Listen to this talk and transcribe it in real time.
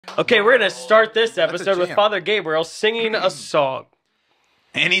Okay, we're going to start this episode with jam. Father Gabriel singing a song.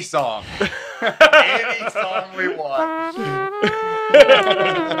 Any song. Any song we want.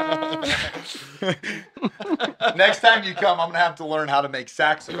 Next time you come, I'm going to have to learn how to make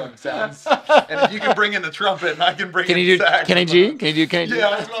saxophone sounds. And if you can bring in the trumpet and I can bring in saxophone. Kenny G? Can you do Kenny G? Yeah,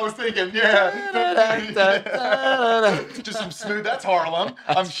 that's what I was thinking. Yeah. Just some smooth. That's Harlem,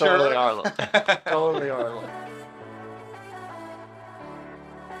 I'm sure. Totally Harlem. Totally Harlem.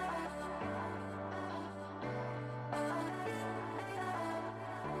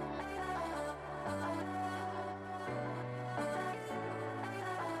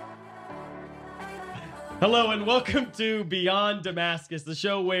 Hello and welcome to Beyond Damascus, the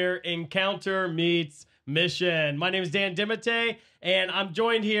show where encounter meets mission. My name is Dan Dimite, and I'm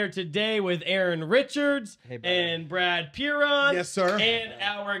joined here today with Aaron Richards and Brad Piron. Yes, sir. And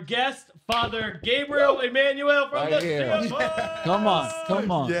our guest, Father Gabriel Emmanuel from the CFR. Come on, come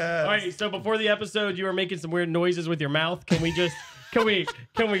on. Yeah. All right, so before the episode, you were making some weird noises with your mouth. Can we just can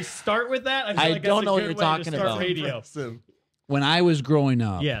we start with that? I feel like don't that's a know what good you're way to talking start about. Radio. When I was growing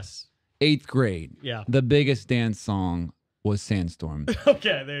up, Yes. 8th grade, Yeah. the biggest dance song was Sandstorm.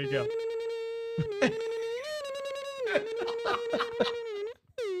 Okay, there you go.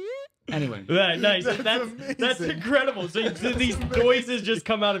 Anyway, Nice. That's incredible. So these noises just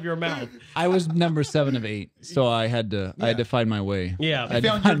come out of your mouth. I was number 7 of 8, so I had to find my way. Yeah. I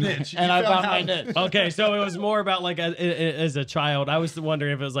found your niche. And I found my niche. Okay, so it was more about like as a child. I was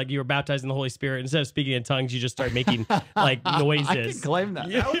wondering if it was like you were baptized in the Holy Spirit. Instead of speaking in tongues, you just start making like noises. I can claim that.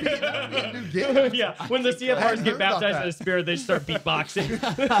 Yeah, when the CFRs get baptized in the Spirit, they start beatboxing.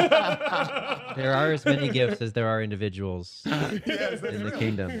 There are as many gifts as there are individuals in the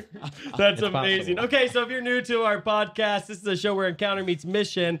kingdom. That's It's amazing. possible. Okay, so if you're new to our podcast, this is a show where encounter meets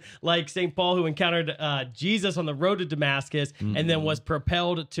mission, like St. Paul, who encountered Jesus on the road to Damascus and then was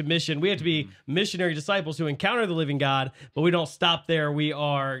propelled to mission. We have to be missionary disciples who encounter the living God, but we don't stop there. We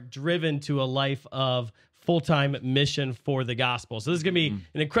are driven to a life of full-time mission for the gospel. So this is going to be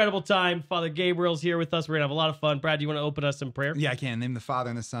an incredible time. Father Gabriel's here with us. We're going to have a lot of fun. Brad, do you want to open us in prayer? Yeah, I can. Name the Father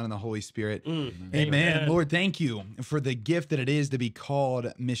and the Son and the Holy Spirit. Amen. Amen. Lord, thank you for the gift that it is to be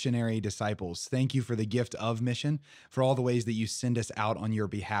called missionary disciples. Thank you for the gift of mission, for all the ways that you send us out on your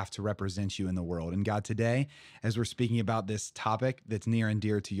behalf to represent you in the world. And God, today, as we're speaking about this topic that's near and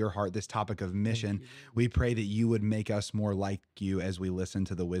dear to your heart, this topic of mission, we pray that you would make us more like you as we listen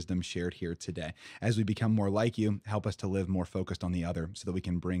to the wisdom shared here today. As we become more like you, help us to live more focused on the other so that we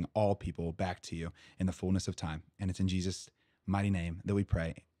can bring all people back to you in the fullness of time. And it's in Jesus' mighty name that we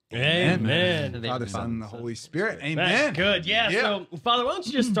pray. Amen. Father, Son, and the Holy Spirit. Amen. That's good. Yeah. So, Father, why don't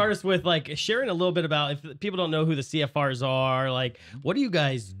you just start us with like sharing a little bit about, if people don't know who the CFRs are, like what do you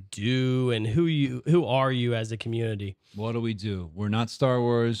guys do and who are you as a community? What do? We're not Star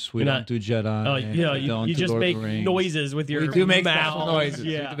Wars. We You're don't not- do Jedi. Oh, we yeah, don't you do just Lord of make the Rings. noises with your We do make mouth. special noises.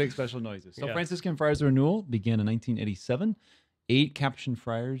 We Yeah. do make special noises. So Yeah. Franciscan Friars of Renewal began in 1987. 8 Capuchin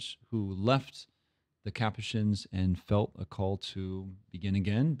friars who left the Capuchins and felt a call to begin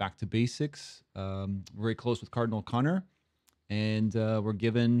again, back to basics. Very close with Cardinal Connor, and were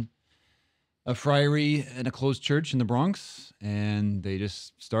given a friary and a closed church in the Bronx, and they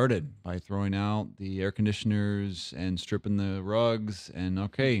just started by throwing out the air conditioners and stripping the rugs, and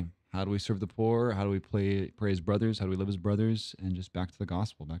okay, how do we serve the poor? How do we pray as brothers? How do we live as brothers? And just back to the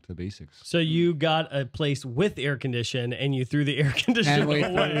gospel, back to the basics. So you got a place with air condition and you threw the air conditioner And we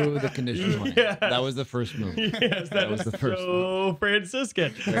away. threw the conditioners away. Yes. That was the first move. Yes, that was is the first so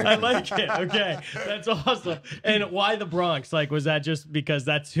Franciscan. I like it. Okay, that's awesome. And why the Bronx? Like, was that just because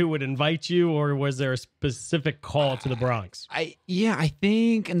that's who would invite you, or was there a specific call to the Bronx? I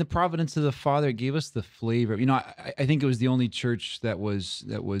think in the providence of the Father gave us the flavor. You know, I think it was the only church that was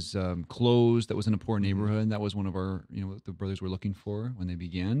closed, that was in a poor neighborhood. That was one of our, what the brothers were looking for when they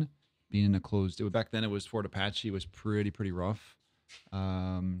began being in a closed. Back then it was Fort Apache. It was pretty rough.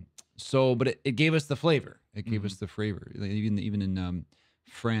 But it gave us the flavor. It gave us the flavor. Like even in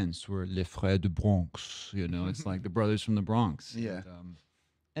France, we're les frères du Bronx. It's like the brothers from the Bronx. Yeah.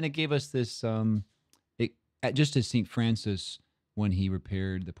 And it gave us this. Just as Saint Francis, when he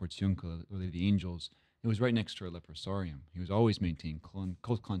repaired the Portiuncula, or the angels, it was right next to our leprosarium. He was always maintaining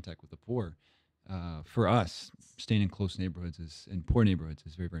close contact with the poor. For us, staying in close neighborhoods and poor neighborhoods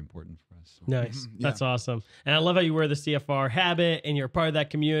is very, very important for us. So. Nice. That's awesome. And I love how you wear the CFR habit and you're part of that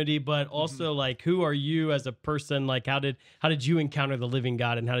community, but also like, who are you as a person? Like, how did you encounter the living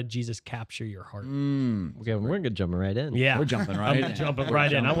God, and how did Jesus capture your heart? Okay, we're gonna jump right in. Yeah. We're jumping right in. Jumping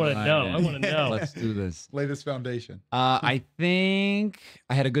right in. I want to know. I want to know. Let's do this. Lay this foundation. I think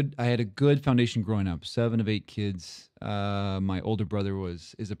I had a good foundation growing up. 7 of 8 kids. My older brother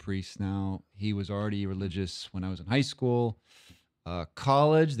is a priest now. He was already religious when I was in high school.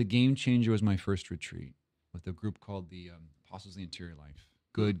 College, the game changer was my first retreat with a group called the Apostles of the Interior Life.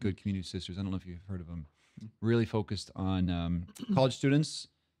 Good community sisters. I don't know if you've heard of them. Really focused on college students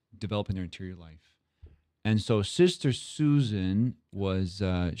developing their interior life. And so Sister Susan was,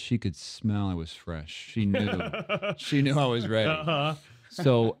 she could smell I was fresh. She knew I was ready.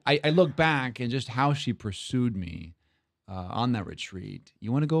 So I look back and just how she pursued me on that retreat.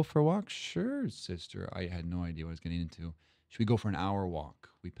 You want to go for a walk? Sure, sister. I had no idea what I was getting into. Should we go for an hour walk?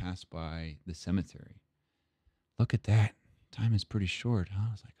 We passed by the cemetery. Look at that. Time is pretty short, huh?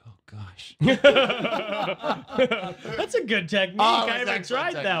 I was like, oh, gosh. That's a good technique. I haven't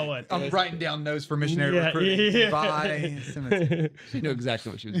tried that one. I'm writing down notes for missionary recruiting. By cemetery. She knew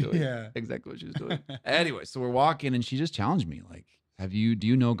exactly what she was doing. Yeah. Exactly what she was doing. Anyway, so we're walking, and she just challenged me, like, do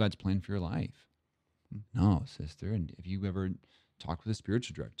you know God's plan for your life? No, sister. And have you ever talked with a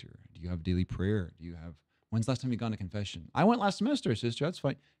spiritual director? Do you have daily prayer? When's the last time you gone to confession? I went last semester, sister. That's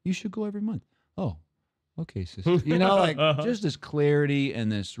fine. You should go every month. Oh, okay, sister. Like just this clarity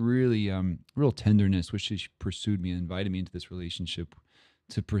and this really real tenderness, which she pursued me and invited me into this relationship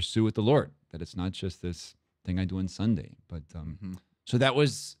to pursue with the Lord. That it's not just this thing I do on Sunday. But so that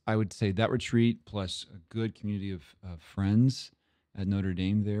was, I would say, that retreat plus a good community of friends at Notre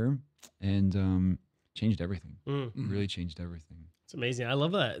Dame there, and changed everything. Really changed everything. It's amazing. I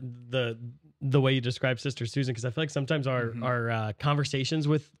love that the way you describe Sister Susan, because I feel like sometimes our conversations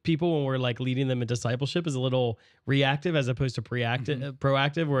with people when we're like leading them in discipleship is a little reactive as opposed to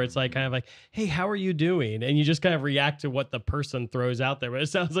proactive, where it's like kind of like, hey, how are you doing? And you just kind of react to what the person throws out there. But it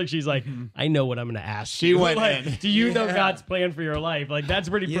sounds like she's like, I know what I'm going to ask. She went like, in. do you know God's plan for your life? Like that's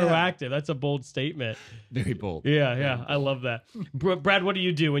pretty proactive. That's a bold statement. Very bold. Yeah. I love that. Brad, what do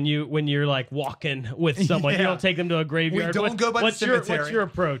you do when you're like walking with someone? You don't take them to a graveyard. We don't go by the cemetery. What's your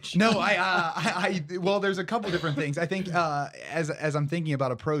approach? No, well, there's a couple different things. I think as I'm thinking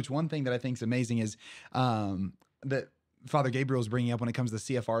about approach, one thing that I think is amazing is that Father Gabriel is bringing up when it comes to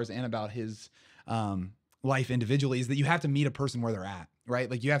CFRs and about his life individually is that you have to meet a person where they're at, right?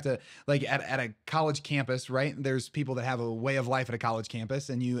 Like you have to, like at a college campus, right? There's people that have a way of life at a college campus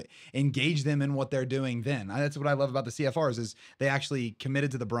and you engage them in what they're doing then. That's what I love about the CFRs is they actually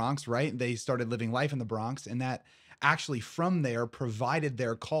committed to the Bronx, right? They started living life in the Bronx, and that actually from there provided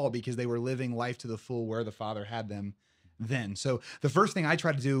their call because they were living life to the full where the Father had them then. So the first thing I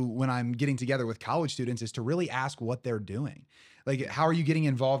try to do when I'm getting together with college students is to really ask what they're doing. Like, how are you getting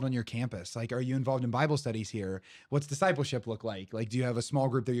involved on your campus? Like, are you involved in Bible studies here? What's discipleship look like? Like, do you have a small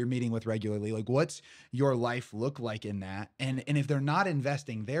group that you're meeting with regularly? Like, what's your life look like in that? And if they're not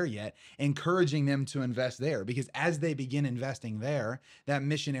investing there yet, encouraging them to invest there, because as they begin investing there, that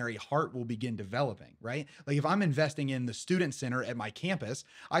missionary heart will begin developing, right? Like if I'm investing in the student center at my campus,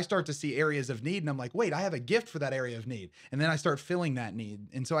 I start to see areas of need and I'm like, wait, I have a gift for that area of need. And then I start filling that need.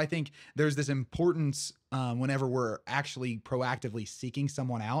 And so I think there's this importance whenever we're actually proactively seeking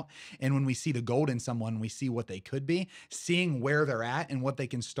someone out. And when we see the gold in someone, we see what they could be, seeing where they're at and what they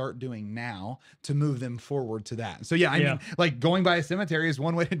can start doing now to move them forward to that. So yeah, I mean, like going by a cemetery is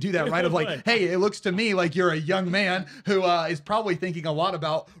one way to do that, right? Of like, hey, it looks to me like you're a young man who is probably thinking a lot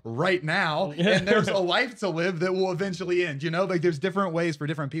about right now. And there's a life to live that will eventually end, you know, like there's different ways for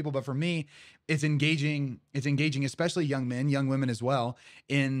different people. But for me, it's engaging, especially young men, young women as well,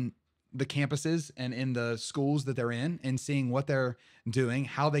 in the campuses and in the schools that they're in, and seeing what they're doing,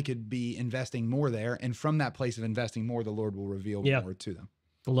 how they could be investing more there. And from that place of investing more, the Lord will reveal more to them.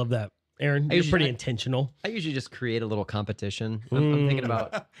 I love that. Aaron, you're pretty intentional. I usually just create a little competition. I'm thinking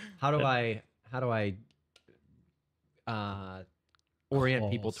about how do I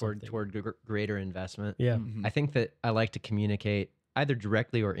orient people toward greater investment. Yeah. I think that I like to communicate either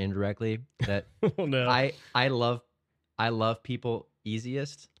directly or indirectly that I love people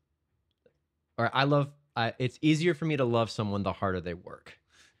easiest. Or it's easier for me to love someone the harder they work.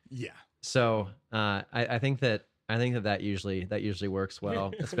 Yeah. So I think that usually works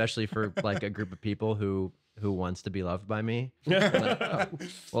well, especially for like a group of people who wants to be loved by me. Like, oh,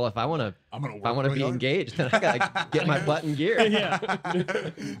 well, if I want to be engaged, then I gotta get my butt in gear.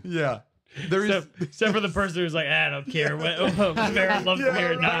 Yeah. Except for the person who's like, I don't care what Mary loves me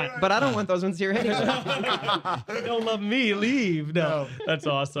or not. But I don't want those ones here anyway. You don't love me, leave. No, that's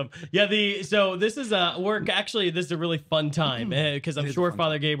awesome. Yeah, so this is work. Actually, this is a really fun time because I'm sure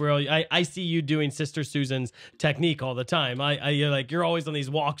Father Gabriel, I see you doing Sister Susan's technique all the time. You're always on these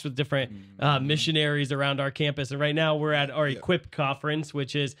walks with different missionaries around our campus. And right now we're at our Equip conference,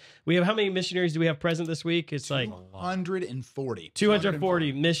 which is, how many missionaries do we have present this week? It's like 240.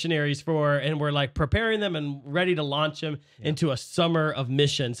 240 missionaries for and we're like preparing them and ready to launch them into a summer of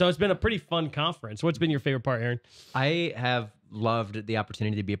mission. So it's been a pretty fun conference. What's been your favorite part, Aaron? I have loved the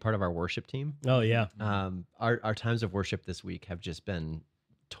opportunity to be a part of our worship team. Oh yeah. Our times of worship this week have just been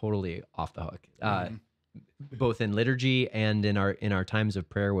totally off the hook. Both in liturgy and in our times of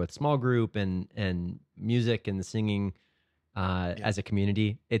prayer with small group and music and singing as a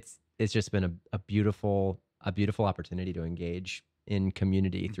community. It's just been a beautiful opportunity to engage in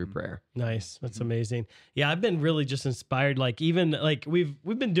community through prayer. Nice. That's amazing. Yeah, I've been really just inspired. Like even like we've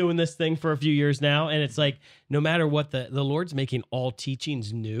been doing this thing for a few years now, and it's like no matter what, the Lord's making all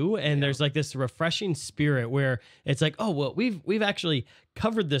teachings new, and there's like this refreshing spirit where it's like, oh well, we've actually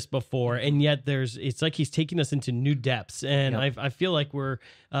covered this before, and yet it's like he's taking us into new depths, and I feel like we're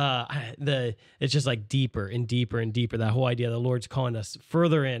it's just like deeper and deeper and deeper. That whole idea the Lord's calling us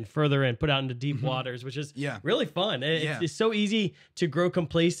further in, put out into deep waters, which is really fun. It's so easy to grow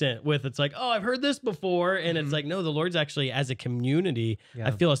complacent with. It's like, oh, I've heard this before, and it's like, no, the Lord's actually, as a community,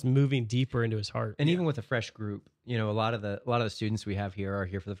 I feel us moving deeper into his heart. And even with a fresh group, a lot of the students we have here are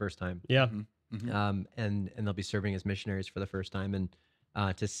here for the first time. Yeah. And they'll be serving as missionaries for the first time, and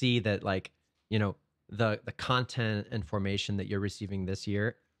to see that, like, the content and formation that you're receiving this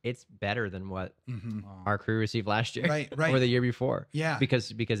year, it's better than what our crew received last year, right. or the year before. Yeah,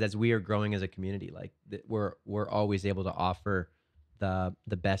 because as we are growing as a community, like we're always able to offer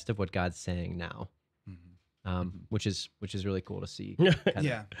the best of what God's saying now, which is really cool to see.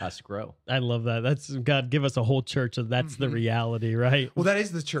 Us grow. I love that. That's God give us a whole church, so that's the reality, right? Well, that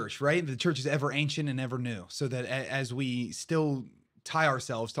is the church, right? The church is ever ancient and ever new, so that as we still tie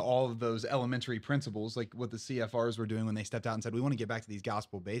ourselves to all of those elementary principles, like what the CFRs were doing when they stepped out and said, we want to get back to these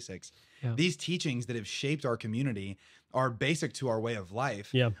gospel basics. These teachings that have shaped our community are basic to our way of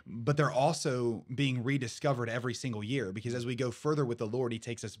life, but they're also being rediscovered every single year, because as we go further with the Lord, he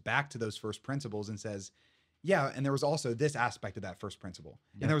takes us back to those first principles and says, and there was also this aspect of that first principle.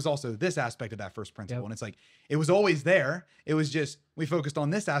 And there was also this aspect of that first principle. And it's like, it was always there. It was just, we focused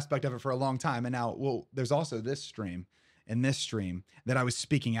on this aspect of it for a long time. And now, well, there's also this stream and this stream that I was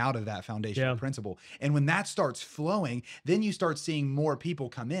speaking out of that foundational principle. And when that starts flowing, then you start seeing more people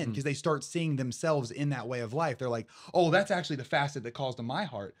come in, because they start seeing themselves in that way of life. They're like, oh, that's actually the facet that calls to my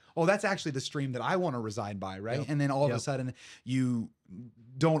heart. Oh, that's actually the stream that I want to reside by, right? And then all of a sudden you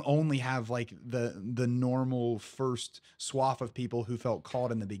don't only have like the normal first swath of people who felt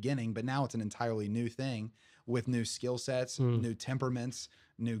called in the beginning, but now it's an entirely new thing with new skill sets, new temperaments,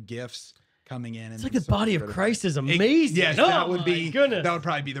 new gifts coming in. It's like the body of Christ is amazing. Yes, that would be goodness. That would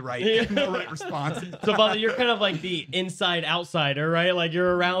probably be the right response. So, Father, you're kind of like the inside outsider, right? Like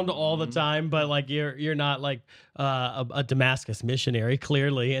you're around all the time, but like you're not like a Damascus missionary,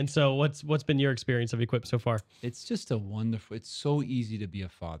 clearly. And so, what's been your experience of Equip so far? It's just it's so easy to be a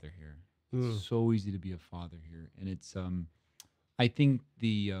father here. So easy to be a father here, and it's I think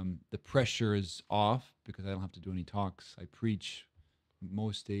the pressure is off because I don't have to do any talks. I preach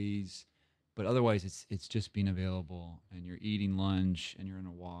most days. But otherwise, it's just being available, and you're eating lunch, and you're in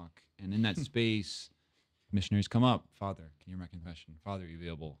a walk, and in that space, missionaries come up. Father, can you hear my confession? Father, are you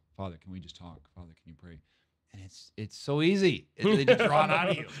available? Father, can we just talk? Father, can you pray? And it's so easy. They just draw it out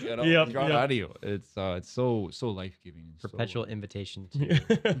of you. Draw it out of you. It's so life giving. Perpetual invitation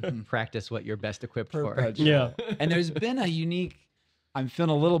to practice what you're best equipped for. And there's been a unique. I was a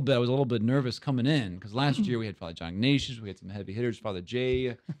little bit nervous coming in, because last year we had Father John Ignatius, we had some heavy hitters, Father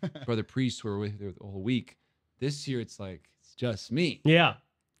Jay, Brother Priest, who were with there the whole week. This year it's like, it's just me. Yeah.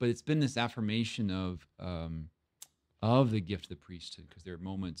 But it's been this affirmation of the gift of the priesthood, because there are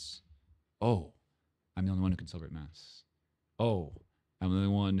moments, oh, I'm the only one who can celebrate Mass. Oh, I'm the only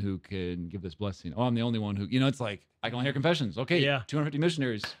one who can give this blessing. Oh, I'm the only one who, it's like, I can only hear confessions. Okay, 250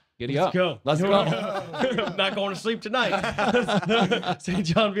 missionaries. Let's go. I'm not going to sleep tonight. St.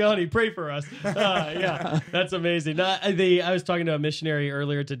 John Vianney, pray for us. That's amazing. I was talking to a missionary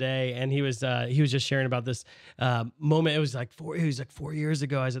earlier today, and he was just sharing about this moment. It was like 4 years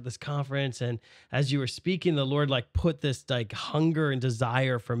ago. I was at this conference, and as you were speaking, the Lord like put this like hunger and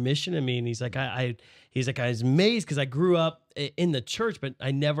desire for mission in me, and he's like, I was amazed because I grew up in the church, but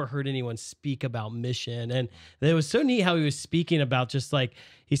I never heard anyone speak about mission. And it was so neat how he was speaking about just like,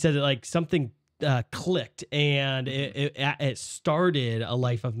 he said that like something clicked, and it started a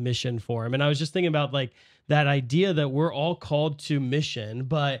life of mission for him. And I was just thinking about like that idea that we're all called to mission,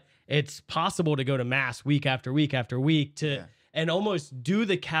 but it's possible to go to Mass week after week after week and almost do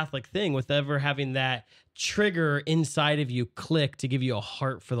the Catholic thing with ever having that trigger inside of you click to give you a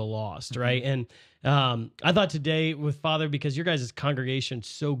heart for the lost, right? And I thought today with Father, because your guys' congregation's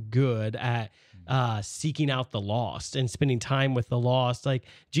so good at seeking out the lost and spending time with the lost. Like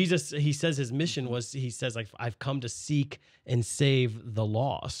Jesus, he says his mission was, he says, like, I've come to seek and save the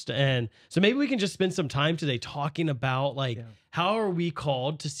lost. And so maybe we can just spend some time today talking about, like, how are we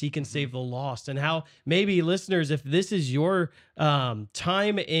called to seek and save the lost? And how maybe listeners, if this is your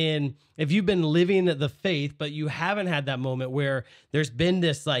time in, if you've been living the faith, but you haven't had that moment where there's been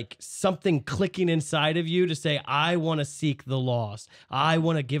this, like, something clicking inside of you to say, I want to seek the lost. I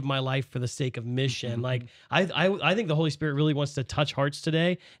want to give my life for the sake of mission. Like, I think the Holy Spirit really wants to touch hearts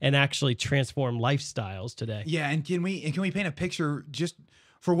today and actually transform lifestyles today. Yeah. And can we paint a picture just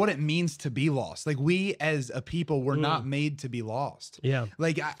for what it means to be lost? Like, we as a people were not made to be lost. Yeah.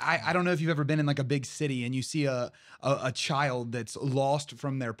 Like, I don't know if you've ever been in like a big city and you see a child that's lost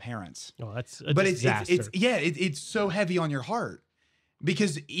from their parents. Oh, that's a disaster. It's so heavy on your heart,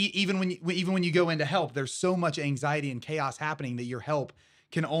 because even when you go in to help, there's so much anxiety and chaos happening that your help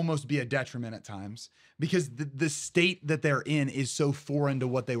can almost be a detriment at times, because the state that they're in is so foreign to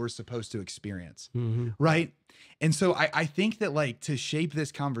what they were supposed to experience. Right. And so I think that, like, to shape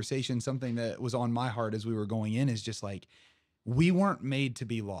this conversation, something that was on my heart as we were going in is just like, we weren't made to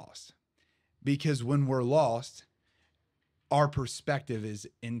be lost, because when we're lost, our perspective is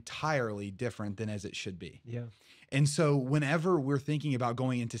entirely different than as it should be. Yeah. And so whenever we're thinking about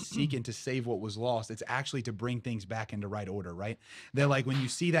going in to seek and to save what was lost, it's actually to bring things back into right order, right? That, like, when you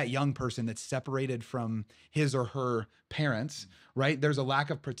see that young person that's separated from his or her parents, right? There's a lack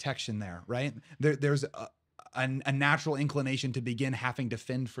of protection there, right? There's a natural inclination to begin having to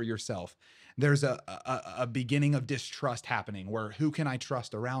fend for yourself. There's a beginning of distrust happening, where who can I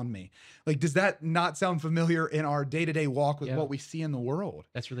trust around me? Like, does that not sound familiar in our day-to-day walk with what we see in the world?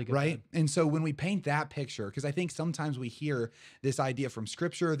 That's really good. Right? And so when we paint that picture, because I think sometimes we hear this idea from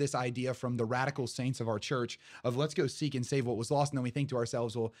scripture, this idea from the radical saints of our church of, let's go seek and save what was lost. And then we think to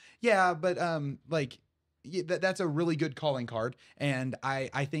ourselves, well, yeah, but that's a really good calling card, and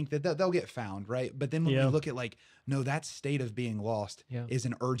I think that they'll get found, right? But then when we look at, like, no, that state of being lost is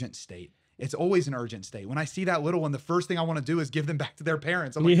an urgent state. It's always an urgent state. When I see that little one, the first thing I want to do is give them back to their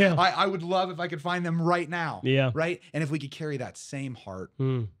parents. I'm like, I would love if I could find them right now. Yeah. Right. And if we could carry that same heart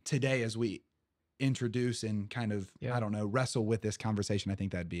today as we introduce and kind of, I don't know, wrestle with this conversation, I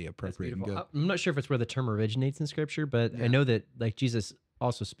think that'd be appropriate and good. I'm not sure if it's where the term originates in scripture, but I know that, like, Jesus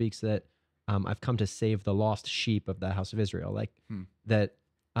also speaks that I've come to save the lost sheep of the house of Israel. Like that.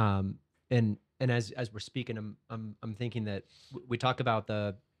 And as we're speaking, I'm thinking that we talk about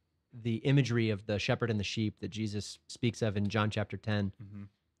the imagery of the shepherd and the sheep that Jesus speaks of in John chapter 10,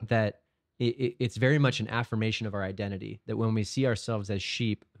 that it's very much an affirmation of our identity, that when we see ourselves as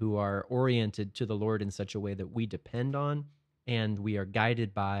sheep who are oriented to the Lord in such a way that we depend on and we are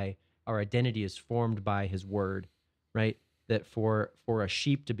guided by, our identity is formed by his word, right? That for a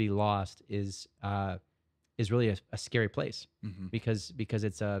sheep to be lost is really a scary place, because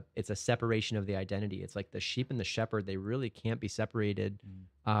it's a separation of the identity. It's like the sheep and the shepherd, they really can't be separated,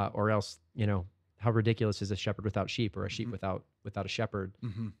 or else, you know, how ridiculous is a shepherd without sheep, or a sheep without a shepherd?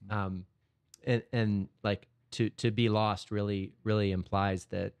 And like to be lost really implies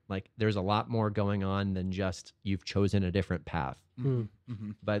that, like, there's a lot more going on than just you've chosen a different path.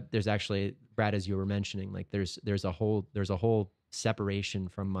 But there's actually, Brad, as you were mentioning, like there's a whole separation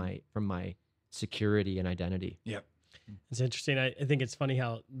from my security and identity. Yep. It's interesting. I think it's funny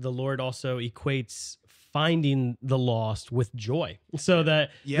how the Lord also equates finding the lost with joy, so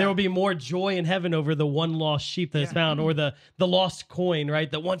that there will be more joy in heaven over the one lost sheep that is found, or the lost coin,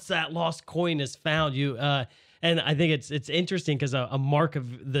 right? That once that lost coin is found, and I think it's interesting, because a mark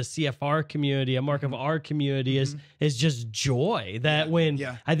of the CFR community, a mark of our community is just joy. That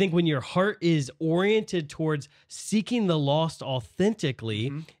I think when your heart is oriented towards seeking the lost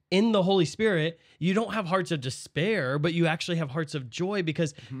authentically in the Holy Spirit, you don't have hearts of despair, but you actually have hearts of joy,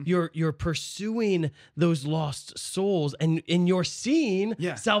 because you're pursuing those lost souls, and you're seeing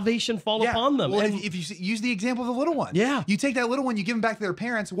salvation fall upon them. Well, if you use the example of the little one, you take that little one, you give them back to their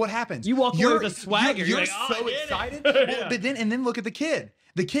parents. What happens? You walk away with a swagger. You're like, so excited. Well, but then look at the kid.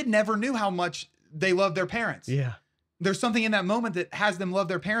 The kid never knew how much they loved their parents. Yeah. There's something in that moment that has them love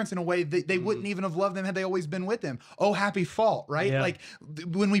their parents in a way that they wouldn't even have loved them had they always been with them. Oh, happy fault, right? Yeah. Like,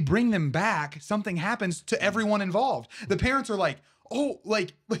 when we bring them back, something happens to everyone involved. The parents are like, oh,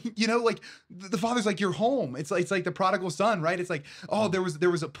 like, you know, like the father's like, you're home. It's like the prodigal son, right? It's like, oh, there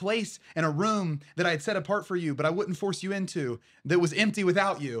was a place and a room that I had set apart for you, but I wouldn't force you into, that was empty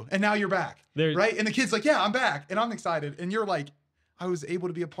without you. And now you're back, right? And the kid's like, yeah, I'm back and I'm excited. And you're like, I was able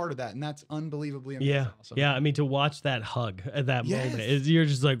to be a part of that, and that's unbelievably amazing. Yeah, awesome. yeah. I mean, to watch that hug at that Yes. moment, you're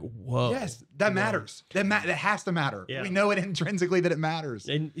just like, whoa. Yes, that matters. That has to matter. Yeah. We know it intrinsically that it matters.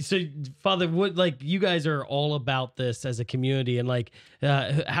 And so, Father, what, like, you guys are all about this as a community, and like,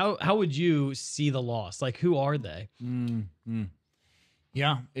 how would you see the lost? Like, who are they?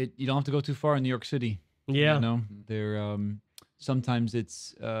 Yeah, you don't have to go too far in New York City. Yeah. You know, they're sometimes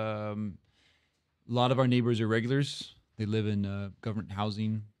it's a lot of our neighbors are regulars. They live in government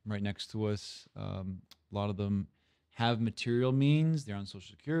housing right next to us. A lot of them have material means. They're on Social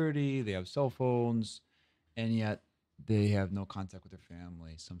Security. They have cell phones, and yet they have no contact with their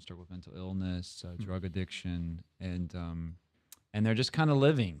family. Some struggle with mental illness, drug addiction, and they're just kind of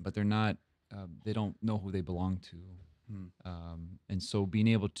living, but they're not. They don't know who they belong to. And so being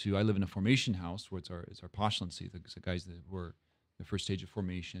able to, I live in a formation house where it's our postulancy, the guys that were the first stage of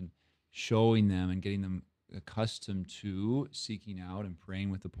formation, showing them and getting them accustomed to seeking out and praying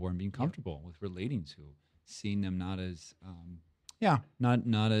with the poor and being comfortable with relating to, seeing them not as,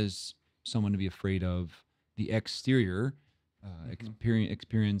 not as someone to be afraid of, the exterior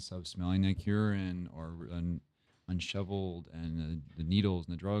experience of smelling like urine or unshoveled and the needles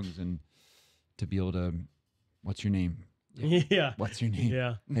and the drugs, and to be able to, what's your name? Yeah. What's your name?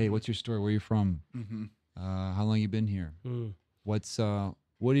 Yeah. Hey, what's your story? Where are you from? How long you been here? What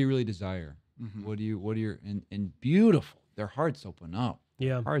do you really desire? What do you and beautiful. Their hearts open up.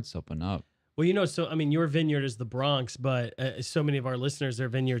 Yeah. Hearts open up. Well, you know, so I mean, your vineyard is the Bronx, but so many of our listeners, their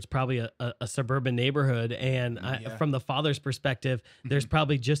vineyard's probably a suburban neighborhood, and from the Father's perspective, there's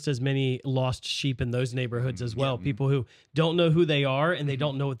probably just as many lost sheep in those neighborhoods as well. People who don't know who they are and they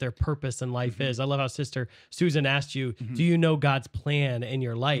don't know what their purpose in life is. I love how Sister Susan asked you, "Do you know God's plan in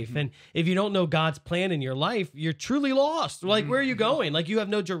your life?" And if you don't know God's plan in your life, you're truly lost. Like, where are you going? Like, you have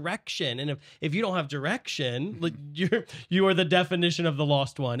no direction, and if you don't have direction, like you are the definition of the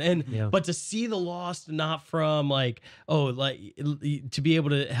lost one. And but to see the lost not from like, to be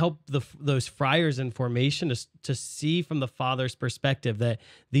able to help those friars in formation to see from the Father's perspective that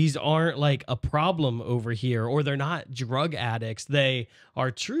these aren't like a problem over here, or they're not drug addicts. They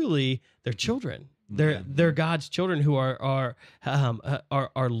are truly their children. They're God's children who are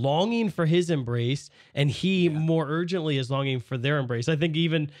longing for His embrace, and He more urgently is longing for their embrace. I think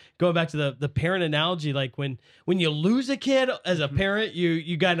even going back to the parent analogy, like when you lose a kid as a parent,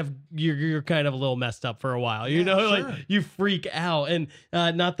 you're kind of a little messed up for a while. You know, like you freak out, and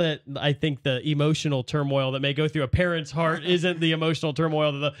not that I think the emotional turmoil that may go through a parent's heart isn't the emotional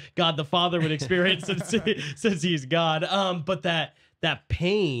turmoil that God the Father would experience since He's God. But that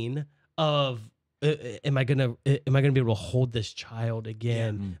pain of am I gonna be able to hold this child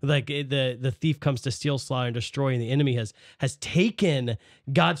again? Like the thief comes to steal, slaughter, and destroy, and the enemy has taken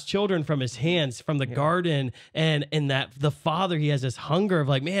God's children from His hands, from the garden, and that the Father, He has this hunger of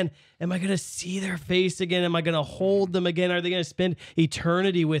like, man, am I gonna see their face again? Am I gonna hold them again? Are they gonna spend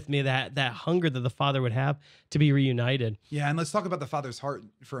eternity with me? That hunger that the Father would have to be reunited. Yeah, and let's talk about the Father's heart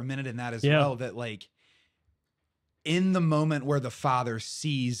for a minute in that as well. That like, in the moment where the Father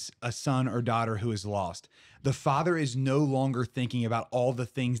sees a son or daughter who is lost, the Father is no longer thinking about all the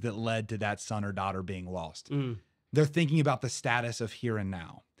things that led to that son or daughter being lost. They're thinking about the status of here and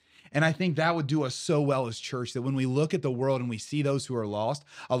now. And I think that would do us so well as church, that when we look at the world and we see those who are lost,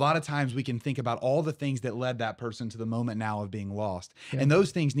 a lot of times we can think about all the things that led that person to the moment now of being lost. And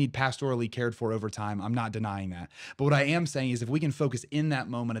those things need pastorally cared for over time. I'm not denying that. But what I am saying is, if we can focus in that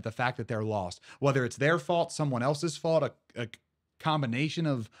moment at the fact that they're lost, whether it's their fault, someone else's fault, a combination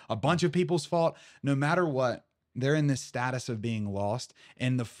of a bunch of people's fault, no matter what, they're in this status of being lost.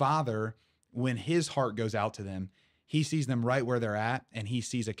 And the Father, when His heart goes out to them, He sees them right where they're at, and He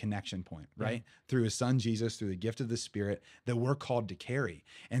sees a connection point, right? Through His Son, Jesus, through the gift of the Spirit that we're called to carry.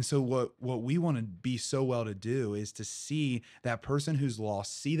 And so what we want to be so well to do is to see that person who's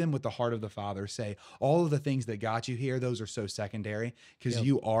lost, see them with the heart of the Father, say, all of the things that got you here, those are so secondary, because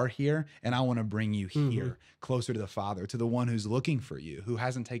you are here, and I want to bring you here, closer to the Father, to the one who's looking for you, who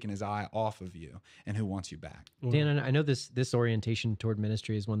hasn't taken His eye off of you, and who wants you back. Dan, I know this orientation toward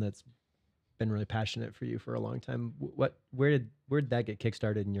ministry is one that's been really passionate for you for a long time. Where did that get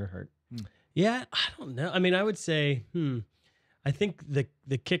kickstarted in your heart? Yeah, I don't know. I mean, I would say, I think the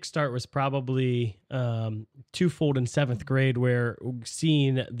kickstart was probably twofold in 7th grade, where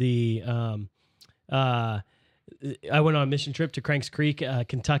seeing the I went on a mission trip to Cranks Creek,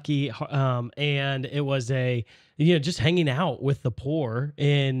 Kentucky, and it was just hanging out with the poor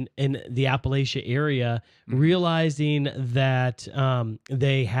in the Appalachia area, realizing that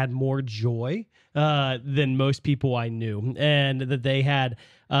they had more joy than most people I knew, and that they had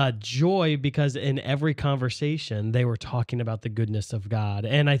joy because in every conversation they were talking about the goodness of God.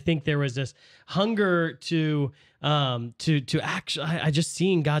 And I think there was this hunger to actually, I just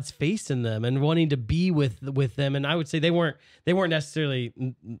seeing God's face in them and wanting to be with them. And I would say they weren't necessarily,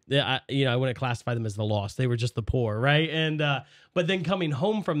 I wouldn't classify them as the lost. They were just the poor, right? And but then coming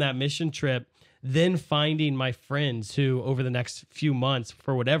home from that mission trip, then finding my friends who over the next few months,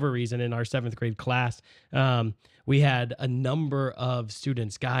 for whatever reason, in our 7th grade class, we had a number of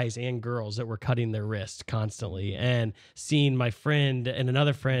students, guys and girls, that were cutting their wrists constantly, and seeing my friend and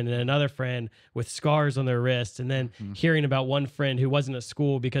another friend with scars on their wrists, and then hearing about one friend who wasn't at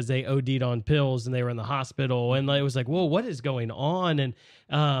school because they OD'd on pills and they were in the hospital. And it was like, whoa, what is going on? And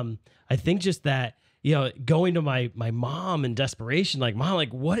I think just that, going to my mom in desperation, like, Mom,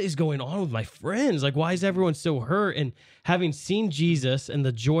 like, what is going on with my friends? Like, why is everyone so hurt? And having seen Jesus and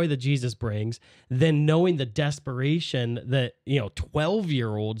the joy that Jesus brings, then knowing the desperation that,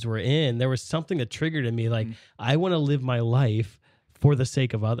 12-year-olds were in, there was something that triggered in me. Like, I want to live my life for the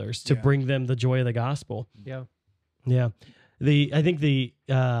sake of others, to bring them the joy of the gospel. Yeah. Yeah. I think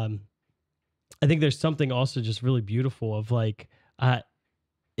there's something also just really beautiful of like,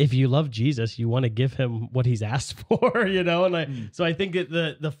 if you love Jesus, you want to give him what he's asked for, And so I think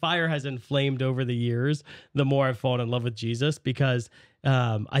that the fire has inflamed over the years, the more I've fallen in love with Jesus, because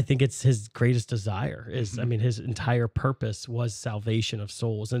I think it's his greatest desire is, his entire purpose was salvation of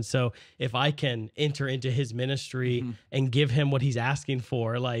souls. And so if I can enter into his ministry and give him what he's asking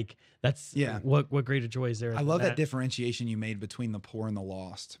for, like, that's what greater joy is there. I love that differentiation you made between the poor and the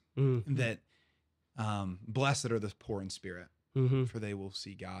lost, that blessed are the poor in spirit. For they will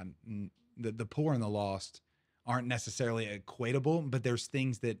see God. The poor and the lost aren't necessarily equatable, but there's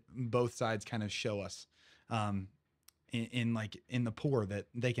things that both sides kind of show us in the poor, that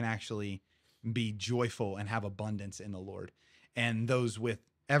they can actually be joyful and have abundance in the Lord. And those with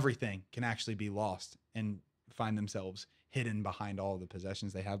everything can actually be lost and find themselves hidden behind all the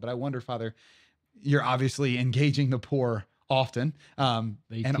possessions they have. But I wonder, Father, you're obviously engaging the poor often, and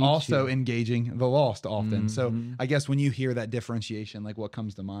also engaging the lost often. So I guess when you hear that differentiation, like, what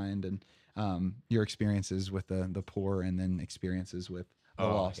comes to mind, and your experiences with the poor, and then experiences with the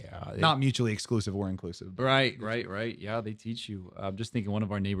lost, not mutually exclusive or inclusive. Right. Yeah, they teach you. I'm just thinking, one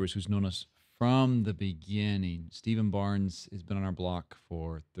of our neighbors who's known us from the beginning, Stephen Barnes, has been on our block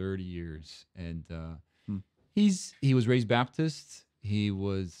for 30 years, and he was raised Baptist. He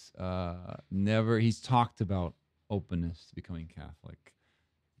was he's talked about openness to becoming Catholic,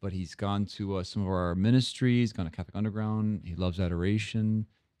 but he's gone to some of our ministries, gone to Catholic Underground. He loves adoration.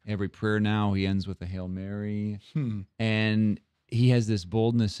 Every prayer now he ends with a Hail Mary, and he has this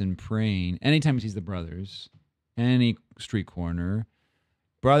boldness in praying. Anytime he sees the brothers, any street corner,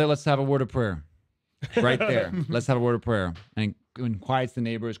 brother, let's have a word of prayer, right there. Let's have a word of prayer, and quiets the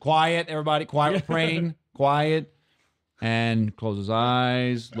neighbors. Quiet, everybody, quiet. We're praying, quiet, and close his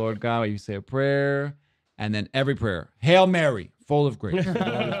eyes. Lord God, you say a prayer. And then every prayer, Hail Mary, full of grace.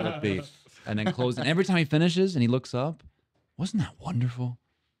 And then close. And every time he finishes and he looks up, wasn't that wonderful?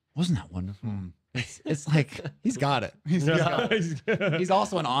 Wasn't that wonderful? It's like, he's got it. He's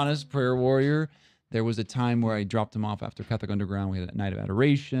also an honest prayer warrior. There was a time where I dropped him off after Catholic Underground. We had a night of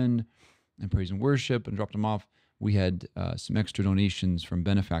adoration and praise and worship, and dropped him off. We had some extra donations from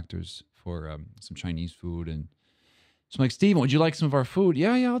benefactors for some Chinese food, and so I'm like, Steven, would you like some of our food?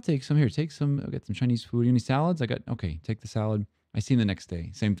 Yeah, I'll take some. Here, take some. I'll get some Chinese food. Any salads? Okay, take the salad. I see him the next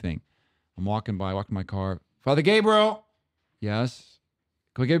day. Same thing. I'm walking my car. Father Gabriel. Yes.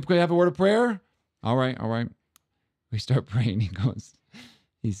 Can we have a word of prayer? All right. We start praying.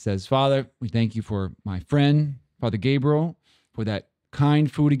 He says, Father, we thank you for my friend, Father Gabriel, for that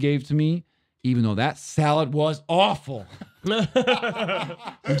kind food he gave to me, even though that salad was awful. We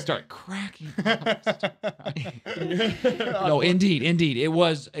start cracking up. No, indeed. It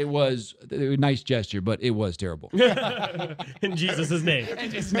was a nice gesture, but it was terrible. In Jesus' name. In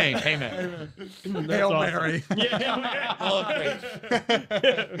Jesus' name, amen. Hail Mary.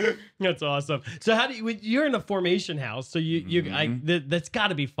 That's awesome. So how do you're in a formation house, so that's got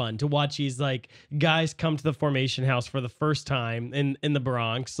to be fun to watch these like guys come to the formation house for the first time in the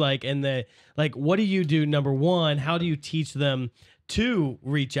Bronx, what do you do? Number one, how do you teach them to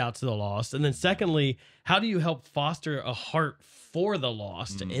reach out to the lost? And then secondly, how do you help foster a heart for the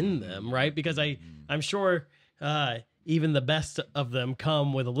lost in them, right? Because I'm sure even the best of them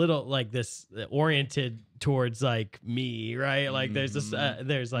come with a little like this oriented towards like me, right? Like there's this,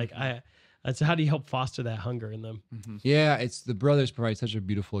 So how do you help foster that hunger in them? Yeah, it's the brothers provide such a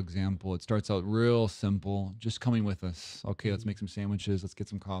beautiful example. It starts out real simple, just coming with us. Okay, let's make some sandwiches, let's get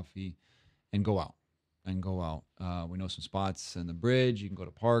some coffee, and go out. We know some spots in the bridge. You can go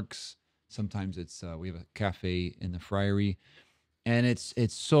to parks. Sometimes it's we have a cafe in the friary, and it's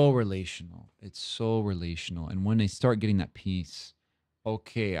so relational. It's so relational. And when they start getting that peace,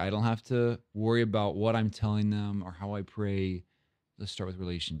 okay, I don't have to worry about what I'm telling them or how I pray. Let's start with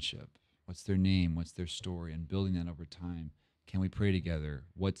relationship. What's their name? What's their story? And building that over time. Can we pray together?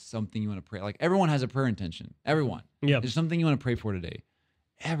 What's something you want to pray? Like everyone has a prayer intention. Everyone. Yeah. There's something you want to pray for today.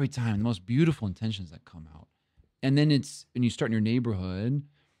 Every time, the most beautiful intentions that come out. And then it's when you start in your neighborhood,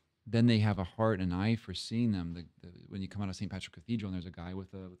 then they have a heart and eye for seeing them. When you come out of St. Patrick Cathedral and there's a guy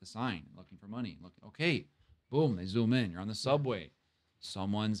with a sign looking for money. Okay, boom, they zoom in. You're on the subway.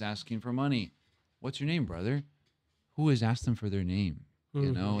 Someone's asking for money. What's your name, brother? Who has asked them for their name?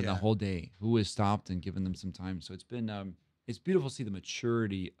 You know, the whole day. Who has stopped and given them some time? So it's been it's beautiful to see the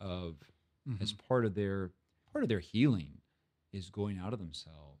maturity of as part of their healing is going out of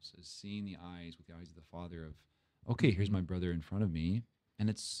themselves, is seeing the eyes with the eyes of the Father of, okay, here's my brother in front of me. And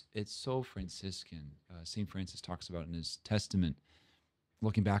it's so Franciscan. St. Francis talks about in his testament,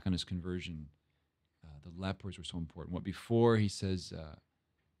 looking back on his conversion, the lepers were so important. What before, he says,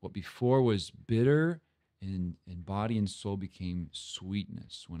 what before was bitter in body and soul became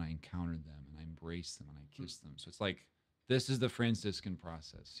sweetness when I encountered them and I embraced them and I kissed them. So it's like, this is the Franciscan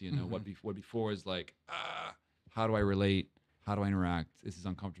process. You know, what before is like, how do I relate? How do I interact? This is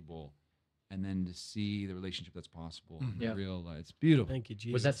uncomfortable. And then to see the relationship that's possible in real life. It's beautiful. Thank you,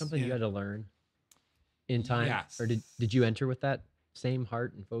 Jesus. Was that something you had to learn in time? Yes. Or did you enter with that same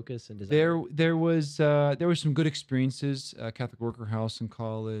heart and focus and desire? There was some good experiences, Catholic Worker House in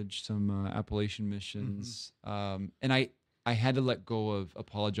college, some Appalachian missions, and I had to let go of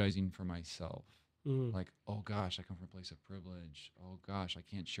apologizing for myself. Like, oh gosh, I come from a place of privilege. Oh gosh, I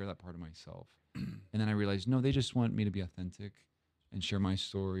can't share that part of myself. And then I realized, no, they just want me to be authentic and share my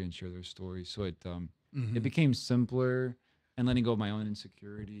story and share their story. So it became simpler and letting go of my own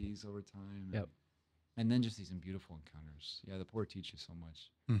insecurities over time. Yep. And then just these beautiful encounters. Yeah, the poor teach you so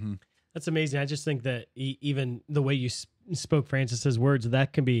much. That's amazing. I just think that even the way you spoke Francis's words,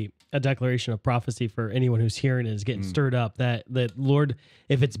 that can be a declaration of prophecy for anyone who's hearing it, is getting stirred up. That Lord,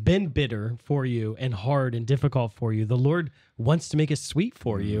 if it's been bitter for you and hard and difficult for you, the Lord wants to make it sweet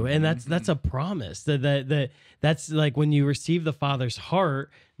for you, and that's a promise. That's like when you receive the Father's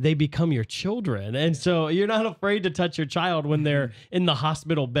heart, they become your children, and so you're not afraid to touch your child when they're in the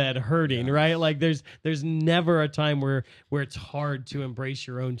hospital bed hurting, right? Like there's never a time where it's hard to embrace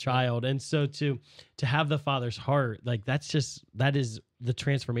your own child, and so to have the Father's heart, like that is the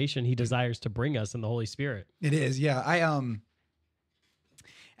transformation He desires to bring us in the Holy Spirit. It is, yeah.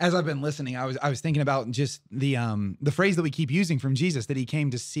 As I've been listening, I was thinking about just the phrase that we keep using from Jesus, that He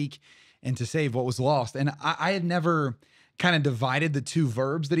came to seek and to save what was lost, and I had never kind of divided the two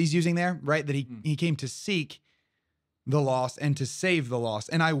verbs that He's using there, right? That he came to seek the lost and to save the lost,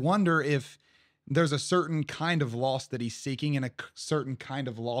 and I wonder if there's a certain kind of lost that He's seeking and a certain kind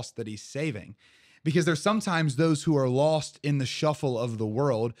of lost that He's saving. Because there's sometimes those who are lost in the shuffle of the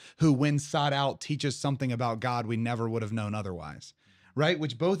world who, when sought out, teach us something about God we never would have known otherwise, right?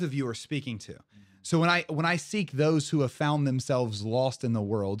 Which both of you are speaking to. So when I seek those who have found themselves lost in the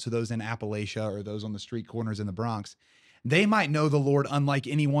world, so those in Appalachia or those on the street corners in the Bronx, they might know the Lord unlike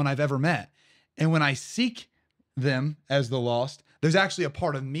anyone I've ever met. And when I seek them as the lost, there's actually a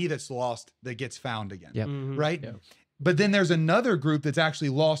part of me that's lost that gets found again, right? Yep. But then there's another group that's actually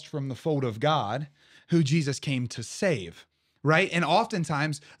lost from the fold of God who Jesus came to save, right? And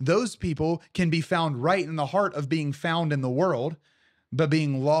oftentimes those people can be found right in the heart of being found in the world, but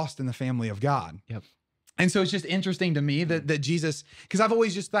being lost in the family of God. Yep. And so it's just interesting to me that Jesus, because I've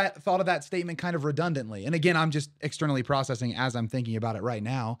always just thought of that statement kind of redundantly. And again, I'm just externally processing as I'm thinking about it right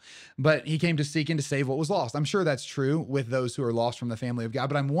now. But He came to seek and to save what was lost. I'm sure that's true with those who are lost from the family of God.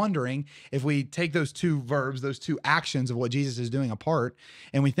 But I'm wondering if we take those two verbs, those two actions of what Jesus is doing apart,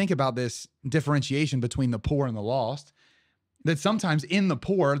 and we think about this differentiation between the poor and the lost, that sometimes in the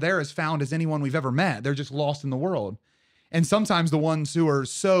poor, they're as found as anyone we've ever met. They're just lost in the world. And sometimes the ones who are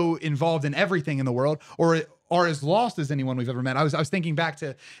so involved in everything in the world or are as lost as anyone we've ever met. I was thinking back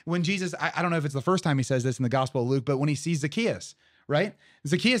to when Jesus, I don't know if it's the first time He says this in the Gospel of Luke, but when He sees Zacchaeus, right?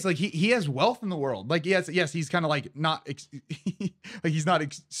 Zacchaeus, like he has wealth in the world. Like yes, he's kind of like not, like he's not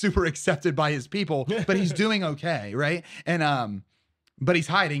super accepted by his people, but he's doing okay, right? And but he's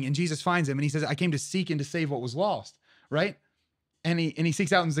hiding, and Jesus finds him, and He says, "I came to seek and to save what was lost," right? And he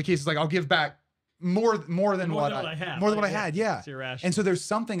seeks out, and Zacchaeus is like, "I'll give back more than More what than what I I had. more than what I Like, had. Yeah. it's irrational. And so there's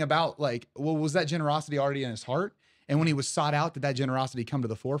something about like, well, was that generosity already in his heart? And when he was sought out, did that generosity come to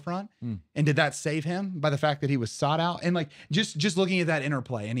the forefront? And did that save him by the fact that he was sought out? And like just looking at that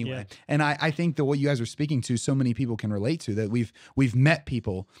interplay anyway. Yeah. And I think that what you guys are speaking to, so many people can relate to, that we've met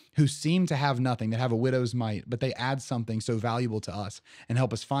people who seem to have nothing, that have a widow's mite, but they add something so valuable to us and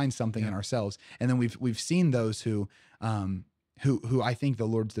help us find something in ourselves. And then we've seen those who I think the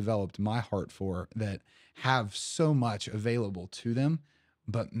Lord's developed my heart for, that have so much available to them,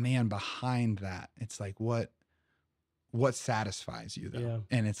 but man, behind that, it's like what satisfies you though? Yeah.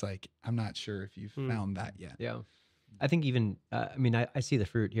 And it's like, I'm not sure if you've found that yet. Yeah. I think even, I mean, I see the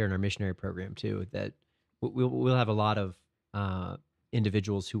fruit here in our missionary program too, that we'll have a lot of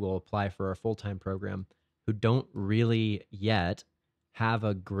individuals who will apply for our full-time program who don't really yet have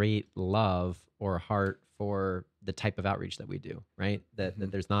a great love or heart for the type of outreach that we do, right? That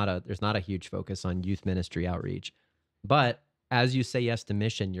there's not a huge focus on youth ministry outreach. But as you say yes to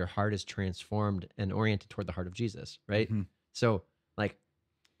mission, your heart is transformed and oriented toward the heart of Jesus, right? So like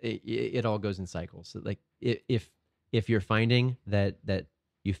it all goes in cycles. So, like if you're finding that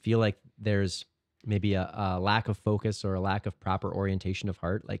you feel like there's maybe a lack of focus or a lack of proper orientation of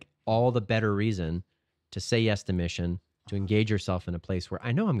heart, like all the better reason to say yes to mission, to engage yourself in a place where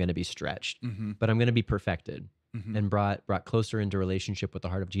I know I'm going to be stretched, but I'm going to be perfected and brought closer into relationship with the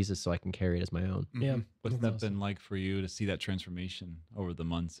heart of Jesus so I can carry it as my own. Yeah. What's that been like for you to see that transformation over the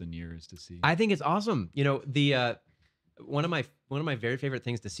months and years to see? I think it's awesome. You know, the one of my very favorite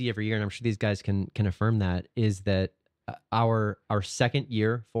things to see every year, and I'm sure these guys can affirm that, is that our second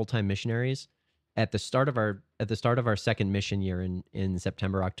year full-time missionaries at the start of our second mission year in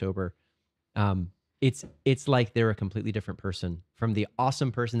September, October, it's like they're a completely different person from the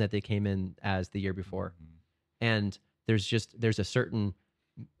awesome person that they came in as the year before. And there's a certain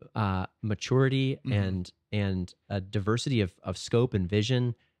maturity and a diversity of scope and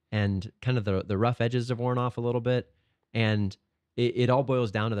vision, and kind of the rough edges have worn off a little bit. And it all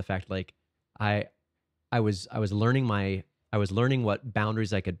boils down to the fact, like I was learning what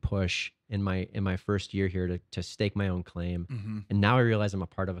boundaries I could push in my first year here to stake my own claim. And now I realize I'm a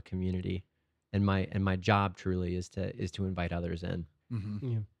part of a community, and my job truly is to invite others in.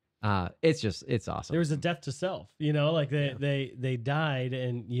 It's awesome. There was a death to self, you know, like they died,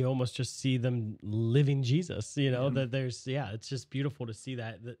 and you almost just see them living Jesus, you know, that it's just beautiful to see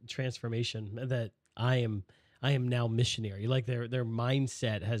that transformation, that I am now missionary. Like their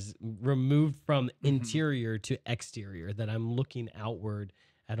mindset has removed from interior to exterior, that I'm looking outward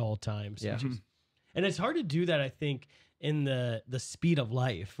at all times. Yeah. And it's hard to do that, I think, in the speed of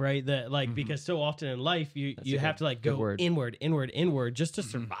life, right? That like because so often in life you have to like go inward just to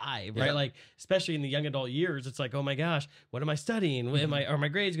survive, right? Like especially in the young adult years, it's like, oh my gosh, what am I studying? Are my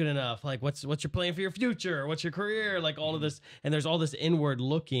grades good enough? Like what's your plan for your future? What's your career? Like all of this, and there's all this inward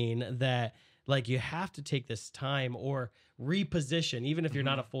looking that like you have to take this time or reposition, even if you're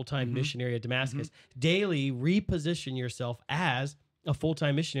not a full-time missionary at Damascus, daily reposition yourself as a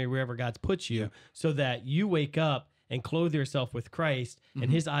full-time missionary wherever God's put you, so that you wake up and clothe yourself with Christ, and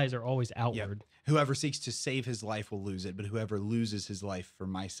his eyes are always outward. Whoever seeks to save his life will lose it, but whoever loses his life for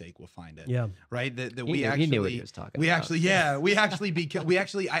my sake will find it. Yeah. Right? He knew what he was talking about.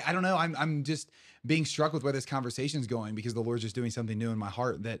 I don't know. I'm just being struck with where this conversation's going, because the Lord's just doing something new in my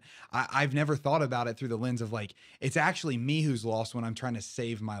heart that I've never thought about it through the lens of like, it's actually me who's lost when I'm trying to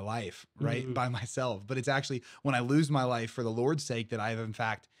save my life, right? By myself. But it's actually when I lose my life for the Lord's sake that I have in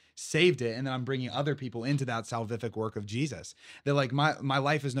fact saved it, and then I'm bringing other people into that salvific work of Jesus. That like my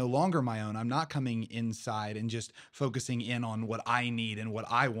life is no longer my own. I'm not coming inside and just focusing in on what I need and what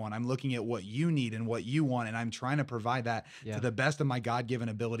I want. I'm looking at what you need and what you want, and I'm trying to provide that to the best of my God-given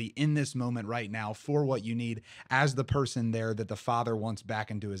ability in this moment right now for what you need, as the person there that the Father wants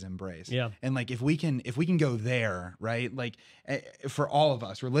back into his embrace. Yeah. And like if we can go there, right? Like for all of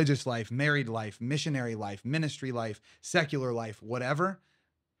us, religious life, married life, missionary life, ministry life, secular life, whatever,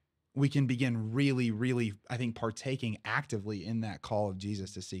 we can begin really, really, I think, partaking actively in that call of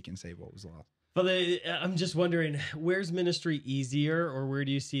Jesus to seek and save what was lost. But I'm just wondering, where's ministry easier, or where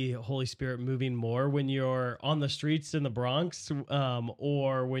do you see Holy Spirit moving more? When you're on the streets in the Bronx,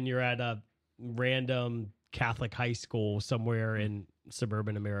 or when you're at a random Catholic high school somewhere in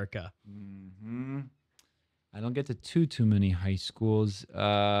suburban America? I don't get to too many high schools.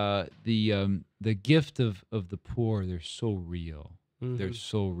 The gift of the poor, they're so real. They're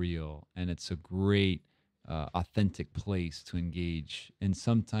so real, and it's a great, authentic place to engage. And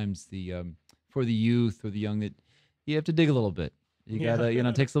sometimes for the youth or the young, that you have to dig a little bit. You gotta,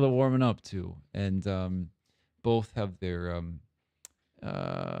 it takes a little warming up too. And both have their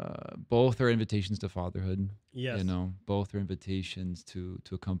both are invitations to fatherhood. Yes. You know, both are invitations to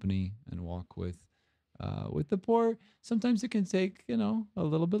accompany and walk with the poor. Sometimes it can take, you know, a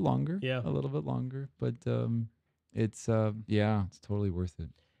little bit longer. Yeah. A little bit longer, but it's totally worth it.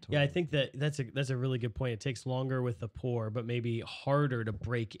 Totally. Yeah, I think that's a really good point. It takes longer with the poor, but maybe harder to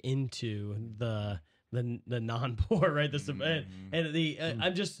break into the non-poor, right?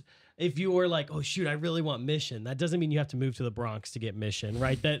 I'm just, if you were like, oh shoot, I really want mission, that doesn't mean you have to move to the Bronx to get mission,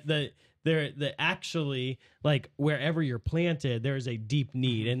 right? That actually, like, wherever you're planted, there is a deep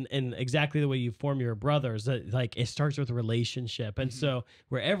need, and exactly the way you form your brothers, like, it starts with a relationship, and so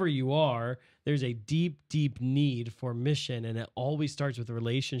wherever you are, there's a deep need for mission, and it always starts with a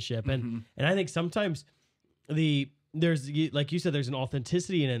relationship, and I think sometimes there's, like you said, there's an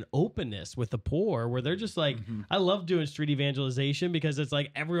authenticity and an openness with the poor where they're just like, I love doing street evangelization because it's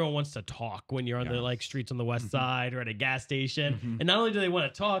like everyone wants to talk when you're on the like streets on the west side or at a gas station. And not only do they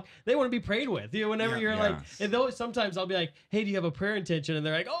want to talk, they want to be prayed with. You know, whenever you're like, and though sometimes I'll be like, hey, do you have a prayer intention? And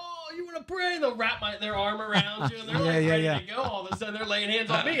they're like, oh, you want to pray? And they'll wrap their arm around you and they're like ready to go. All of a sudden they're laying hands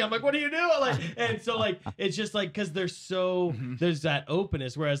on me. I'm like, what are you doing? Like, and so like, it's just like, cause they're so, there's that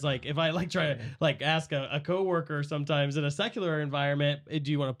openness. Whereas like, if I like try to like ask a coworker sometimes in a secular environment,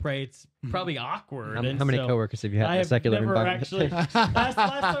 do you want to pray? It's probably awkward. How many coworkers have you had in a secular environment? Actually, last time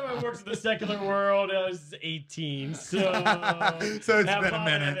I worked in the secular world, I was 18. So it's been a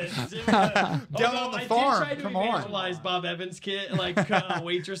minute. Down on the farm. Come on. Evangelize Bob Evans' kid, like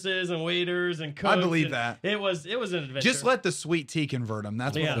waitresses and waiters and cooks. I believe that. It was an adventure. Just let the sweet tea convert them.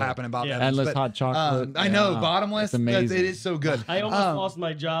 That's what'll happen in Bob Evans. Endless hot chocolate. I know, bottomless. It's amazing. It is so good. I almost lost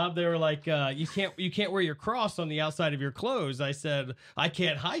my job. They were like, you can't wear your cross on the outside of your clothes. I said, I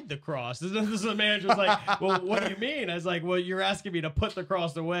can't hide the cross. The manager was like, well, what do you mean? I was like, well, you're asking me to put the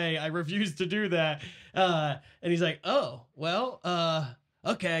cross away. I refuse to do that. And he's like, oh, well,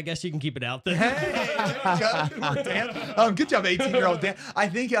 okay, I guess you can keep it out then. Hey, good work, Dan. Good job, 18-year-old Dan. I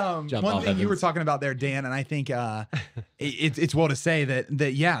think one thing you were talking about there, Dan, and I think it's well to say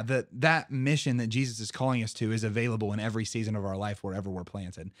that mission that Jesus is calling us to is available in every season of our life wherever we're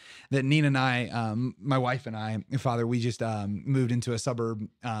planted. That Nina and I, my wife and I, Father, we just moved into a suburb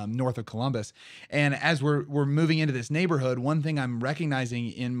north of Columbus, and as we're moving into this neighborhood, one thing I'm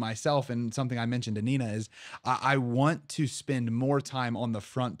recognizing in myself and something I mentioned to Nina is I want to spend more time on the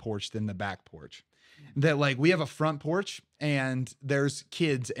front porch than the back porch. That like we have a front porch and there's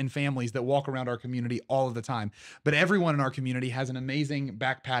kids and families that walk around our community all of the time, but everyone in our community has an amazing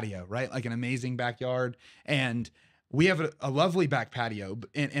back patio, right? Like an amazing backyard, and we have a lovely back patio,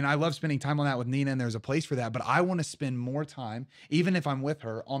 and I love spending time on that with Nina, and there's a place for that. But I want to spend more time, even if I'm with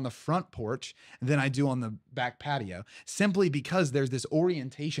her, on the front porch than I do on the back patio, simply because there's this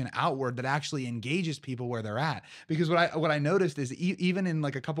orientation outward that actually engages people where they're at. Because what I noticed is even in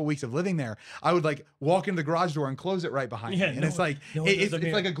like a couple weeks of living there, I would like walk into the garage door and close it right behind me, and it's like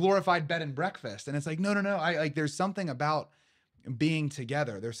it's like a glorified bed and breakfast, and it's like no, I like there's something about being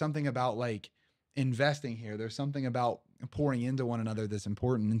together. There's something about like investing here. There's something about pouring into one another that's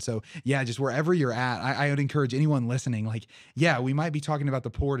important. And so, yeah, just wherever you're at, I would encourage anyone listening, like, yeah, we might be talking about the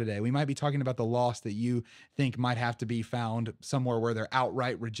poor today. We might be talking about the lost that you think might have to be found somewhere where they're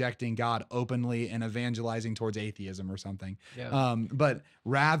outright rejecting God openly and evangelizing towards atheism or something. Yeah. But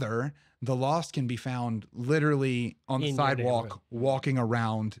rather, the lost can be found literally on the sidewalk, walking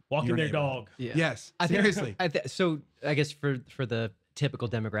around, walking their dog. Yeah. Yes, seriously. So I guess for the typical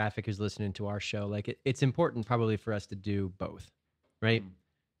demographic who's listening to our show, like it's important probably for us to do both, right?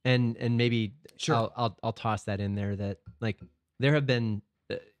 And maybe I'll toss that in there that like there have been,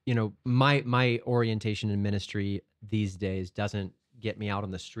 my orientation in ministry these days doesn't get me out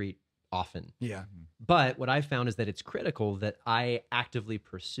on the street often. Yeah. But what I've found is that it's critical that I actively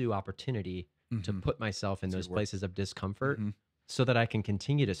pursue opportunity to put myself in those places of discomfort so that I can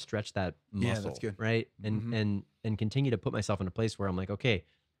continue to stretch that muscle, that's good. right? And continue to put myself in a place where I'm like, okay,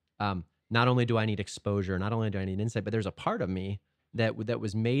 not only do I need exposure, not only do I need insight, but there's a part of me that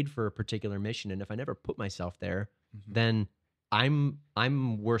was made for a particular mission. And if I never put myself there, then I'm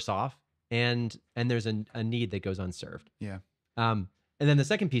worse off, and there's a need that goes unserved. Yeah. And then the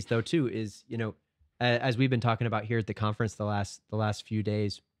second piece though too is, as we've been talking about here at the conference the last few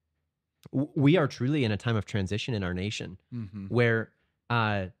days, we are truly in a time of transition in our nation where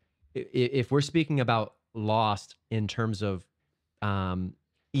if we're speaking about lost in terms of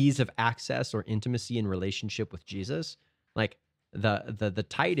ease of access or intimacy in relationship with Jesus, like the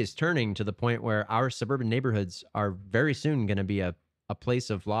tide is turning to the point where our suburban neighborhoods are very soon going to be a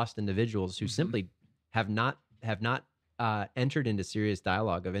place of lost individuals who simply have not entered into serious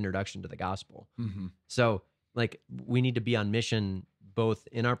dialogue of introduction to the gospel. So like we need to be on mission both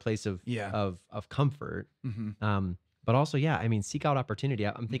in our place of comfort, but also, I mean, seek out opportunity.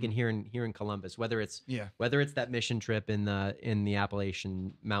 I'm thinking here in Columbus, whether it's that mission trip in the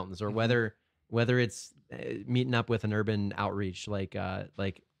Appalachian Mountains, or whether it's meeting up with an urban outreach like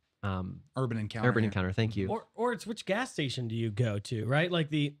Urban Encounter. Thank you. Or it's which gas station do you go to, right?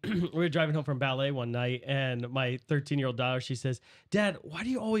 Like we were driving home from ballet one night, and my 13-year-old daughter, she says, "Dad, why do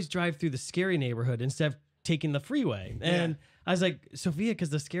you always drive through the scary neighborhood instead of taking the freeway?" And I was like, "Sophia,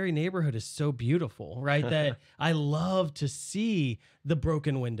 because the scary neighborhood is so beautiful, right? That I love to see the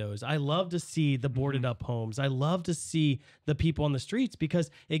broken windows. I love to see the boarded up homes. I love to see the people on the streets,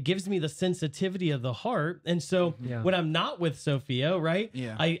 because it gives me the sensitivity of the heart." And so when I'm not with Sophia, right,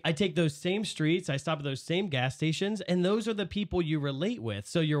 I take those same streets, I stop at those same gas stations, and those are the people you relate with.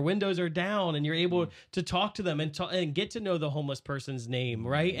 So your windows are down, and you're able to talk to them and get to know the homeless person's name,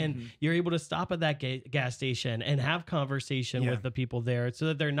 right? And you're able to stop at that gas station and have conversation with the people there, so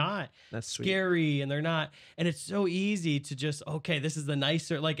that they're not scary and they're not, and it's so easy to just, okay, this is the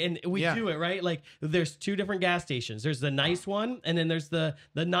nicer, like, and we do it, right? Like there's two different gas stations. There's the nice one, and then there's the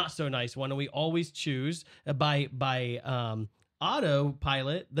not so nice one, and we always choose by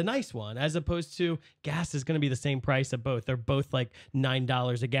autopilot the nice one, as opposed to gas is going to be the same price of both. They're both like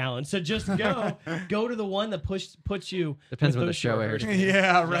 $9 a gallon. So just go to the one that puts you. Depends when the show airs.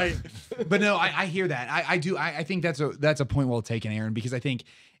 Yeah, right. But no, I hear that. I do. I think that's a point well taken, Aaron, because I think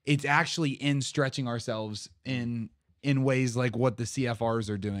it's actually in stretching ourselves in ways like what the CFRs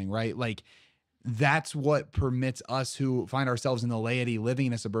are doing, right? Like, that's what permits us who find ourselves in the laity living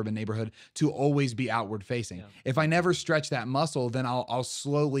in a suburban neighborhood to always be outward facing. If I never stretch that muscle, then I'll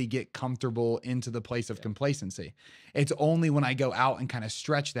slowly get comfortable into the place of complacency. It's only when I go out and kind of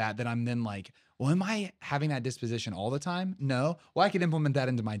stretch that I'm then like, well, am I having that disposition all the time? No. Well, I could implement that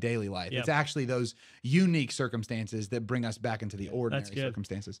into my daily life. It's actually those unique circumstances that bring us back into the ordinary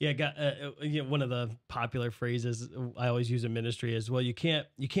circumstances. One of the popular phrases I always use in ministry is, well, you can't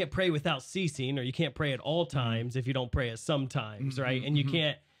pray without ceasing, or you can't pray at all times if you don't pray at some times, right? And you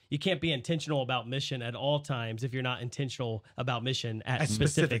can't be intentional about mission at all times if you're not intentional about mission at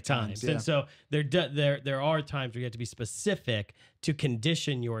specific times. And so there are times where you have to be specific to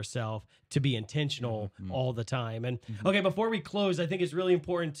condition yourself to be intentional all the time. And okay, before we close, I think it's really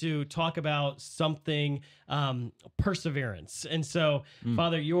important to talk about something, perseverance. And so,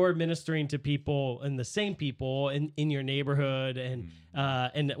 Father, you're ministering to people, and the same people in your neighborhood,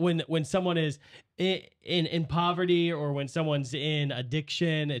 and when someone is in poverty, or when someone's in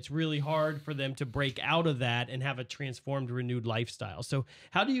addiction, it's really hard for them to break out of that and have a transformed, renewed lifestyle. So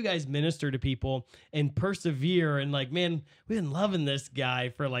how do you guys minister to people and persevere, and like, man, we've been loving this guy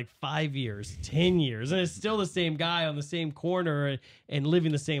for like 5 years, 10 years, and it's still the same guy on the same corner and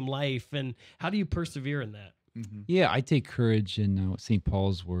living the same life. And how do you persevere in that? Yeah, I take courage in St.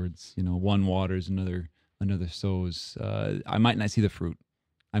 Paul's words, one waters, another sows. I might not see the fruit.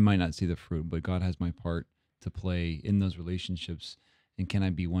 But God has my part to play in those relationships. And can I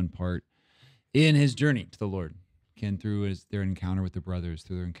be one part in his journey to the Lord? Can, through their encounter with the brothers,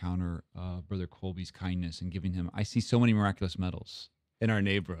 through their encounter Brother Colby's kindness and giving him, I see so many miraculous medals in our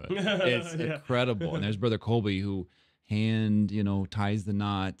neighborhood. It's incredible. And there's Brother Colby who ties the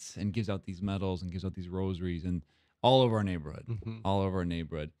knots and gives out these medals and gives out these rosaries, and all over our neighborhood,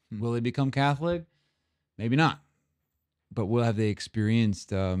 Will they become Catholic? Maybe not. But have they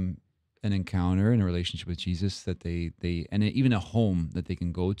experienced an encounter and a relationship with Jesus that they and even a home that they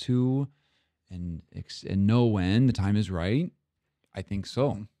can go to and know when the time is right? I think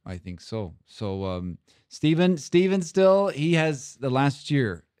so. So Stephen still, he has the last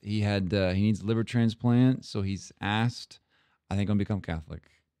year he needs a liver transplant, so he's asked, I think I'm gonna become Catholic.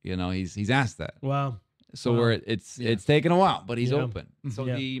 He's asked that. Wow. So it's taken a while, but he's open. So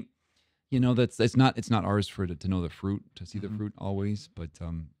it's not ours to know the fruit, to see the fruit always, but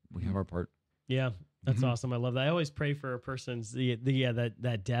we have our part. Yeah, that's awesome. I love that. I always pray for a person's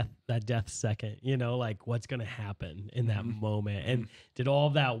that death second. Like what's gonna happen in that moment, and did all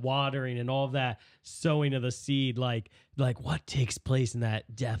of that watering and all of that sowing of the seed, like what takes place in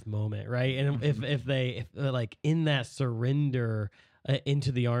that death moment, right? And if they like in that surrender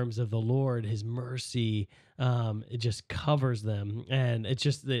into the arms of the Lord, his mercy, it just covers them. And it's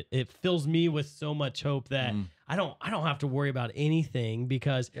just that it fills me with so much hope that I don't have to worry about anything,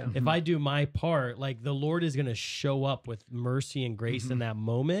 because if I do my part, like the Lord is going to show up with mercy and grace in that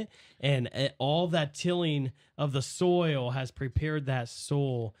moment. And all that tilling of the soil has prepared that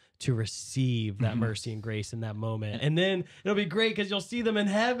soul to receive that mercy and grace in that moment. And then it'll be great because you'll see them in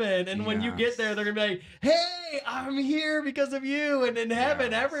heaven. And when you get there, they're going to be like, hey, I'm here because of you. And in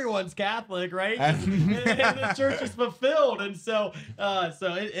heaven, everyone's Catholic, right? and the church is fulfilled. And so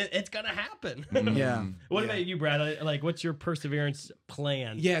it's gonna happen. Yeah. What about you, Brad? Like, what's your perseverance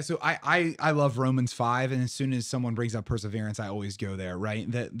plan? Yeah, so I love Romans 5, and as soon as someone brings up perseverance, I always go there, right?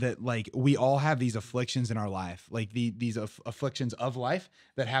 That like we all have these afflictions in our life, like these afflictions of life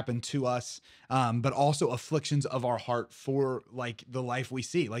that happen to us, but also afflictions of our heart for like the life we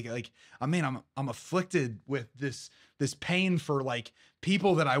see. Like I mean, I'm afflicted with this pain for like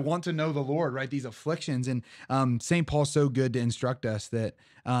people that I want to know the Lord, right? These afflictions. And St. Paul's so good to instruct us that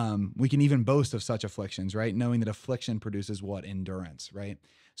we can even boast of such afflictions, right? Knowing that affliction produces what? Endurance, right?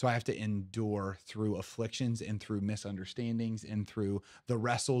 So I have to endure through afflictions and through misunderstandings and through the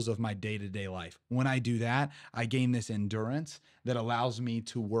wrestles of my day-to-day life. When I do that, I gain this endurance that allows me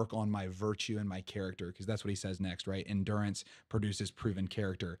to work on my virtue and my character, because that's what he says next, right? Endurance produces proven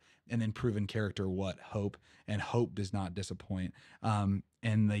character. And then proven character, what? Hope. And hope does not disappoint. And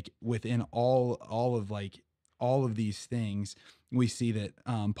like within all of these things, we see that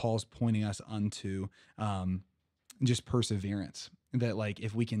Paul's pointing us unto just perseverance. That like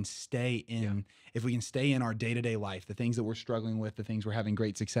if we can stay in our day-to-day life, the things that we're struggling with, the things we're having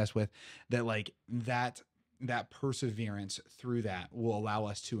great success with, that like that perseverance through that will allow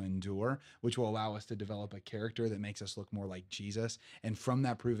us to endure, which will allow us to develop a character that makes us look more like Jesus. And from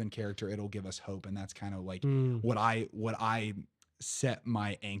that proven character, it'll give us hope. And that's kind of like what I set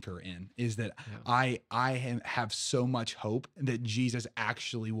my anchor in, is that I have so much hope that Jesus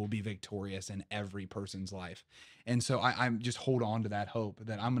actually will be victorious in every person's life. And so I'm just hold on to that hope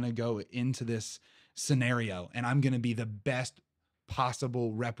that I'm going to go into this scenario and I'm going to be the best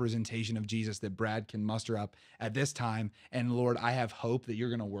possible representation of Jesus that Brad can muster up at this time. And Lord, I have hope that you're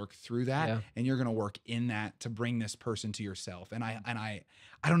going to work through that and you're going to work in that to bring this person to yourself. And I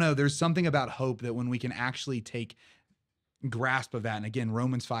don't know, there's something about hope that when we can actually take grasp of that, and again,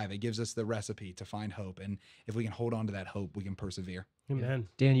 Romans 5, it gives us the recipe to find hope. And if we can hold on to that hope, we can persevere. Amen.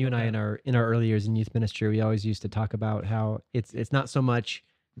 Dan, you and I in our early years in youth ministry, we always used to talk about how it's not so much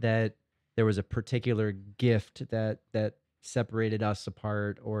that there was a particular gift that separated us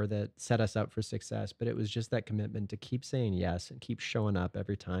apart or that set us up for success, but it was just that commitment to keep saying yes and keep showing up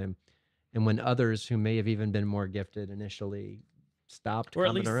every time. And when others who may have even been more gifted initially stopped or at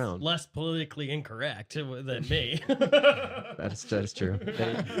coming least around, less politically incorrect than me. That's true.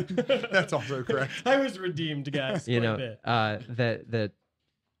 That's also correct. I was redeemed, guys. You know, bit. that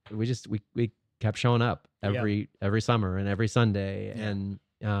we kept showing up every summer and every Sunday, and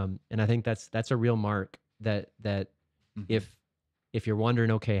I think that's a real mark that if you're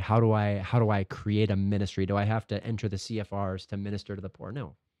wondering, okay, how do I create a ministry? Do I have to enter the CFRs to minister to the poor?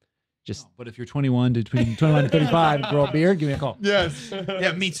 No. But if you're 21 to 35, grow up beer, give me a call. Yes.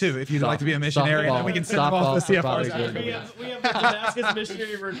 Yeah, me too. If you'd like to be a missionary, and then we can send them off the CFRs. We have the Damascus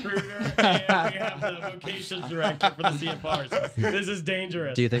missionary recruiter and we have the vocations director for the CFRs. This is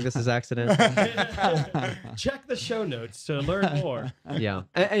dangerous. Do you think this is accident? Check the show notes to learn more. Yeah.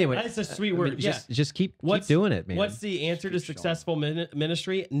 Anyway, that's a sweet word. Just keep doing it, man. What's the answer to successful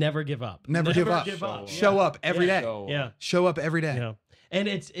ministry? Never give up. Never give up. Show up every day. Show up every day. Yeah. And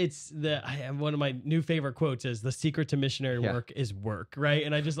it's one of my new favorite quotes is the secret to missionary work is work, right?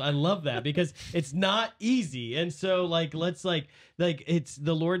 And I love that because it's not easy. And so it's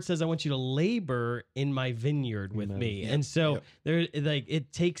the Lord says, I want you to labor in my vineyard with me. And so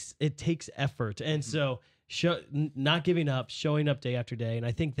it takes effort. And so not giving up, showing up day after day. And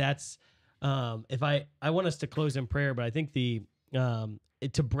I think that's if I want us to close in prayer, but I think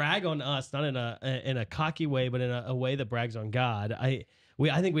to brag on us, not in a cocky way, but in a way that brags on God.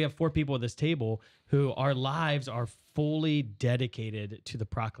 I think we have 4 people at this table who our lives are fully dedicated to the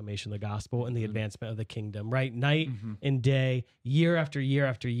proclamation of the gospel and the advancement of the kingdom, right? Night and day, year after year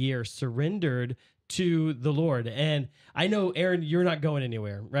after year, surrendered to the Lord. And I know, Aaron, you're not going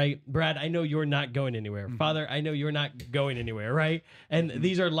anywhere, right? Brad, I know you're not going anywhere. Father, I know you're not going anywhere, right? And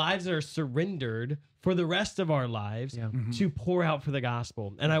these are lives that are surrendered for the rest of our lives to pour out for the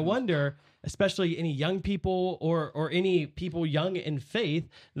gospel. And I wonder, especially any young people or any people young in faith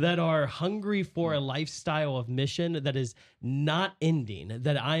that are hungry for a lifestyle of mission that is not ending,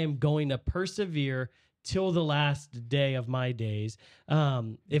 that I am going to persevere till the last day of my days.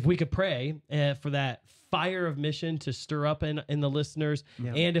 If we could pray for that fire of mission to stir up in the listeners,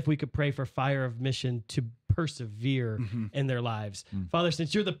 and if we could pray for fire of mission to persevere in their lives. Father,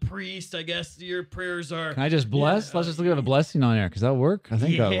 since you're the priest, I guess your prayers are... Can I just bless? Let's just look at a blessing on there, because that'll work. I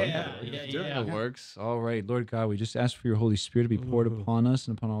think that'll work. That works. All right. Lord God, we just ask for your Holy Spirit to be poured upon us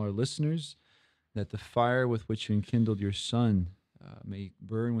and upon all our listeners, that the fire with which you enkindled your Son may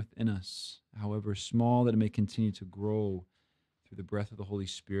burn within us, however small, that it may continue to grow through the breath of the Holy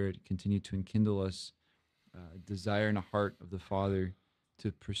Spirit, continue to enkindle us desire in the heart of the Father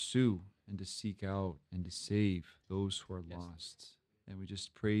to pursue and to seek out and to save those who are lost. And we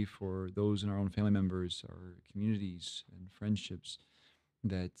just pray for those in our own family members, our communities and friendships,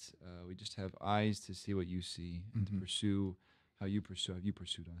 that we just have eyes to see what you see and to pursue how you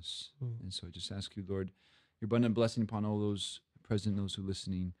pursued us. And so I just ask you, Lord, your abundant blessing upon all those present, those who are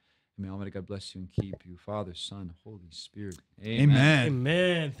listening. And may Almighty God bless you and keep you, Father, Son, Holy Spirit. Amen.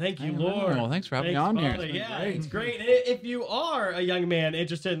 Amen. Thank you, Lord. Well, thanks for having me on Father. here. Yeah, it's great. And if you are a young man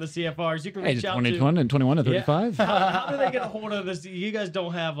interested in the CFRs, you can reach out to 21 to 35. How do they get a hold of this? You guys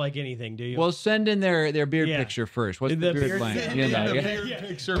don't have like anything, do you? Well, send in their beard picture first. What's the beard length? You know,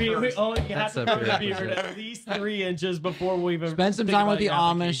 Picture we first. only have That's to a grow the beard prerequisite. at least 3 inches before we even Spend some think time about with the your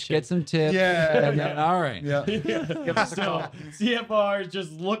Amish, application. get some tips. Yeah. and then, all right. Yeah. Give us a So call. CFRs,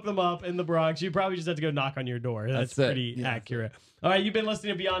 just look them up in the Bronx. You probably just have to go knock on your door. That's it. pretty accurate. All right, you've been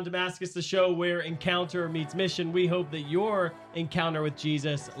listening to Beyond Damascus, the show where encounter meets mission. We hope that your encounter with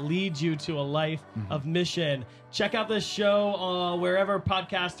Jesus leads you to a life of mission. Check out this show wherever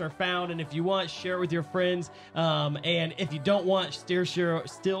podcasts are found, and if you want, share it with your friends. And if you don't want, still share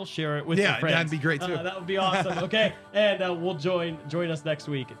it with your friends. that'd be great too. That would be awesome. Okay, and we'll join us next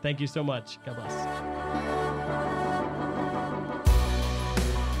week. Thank you so much. God bless.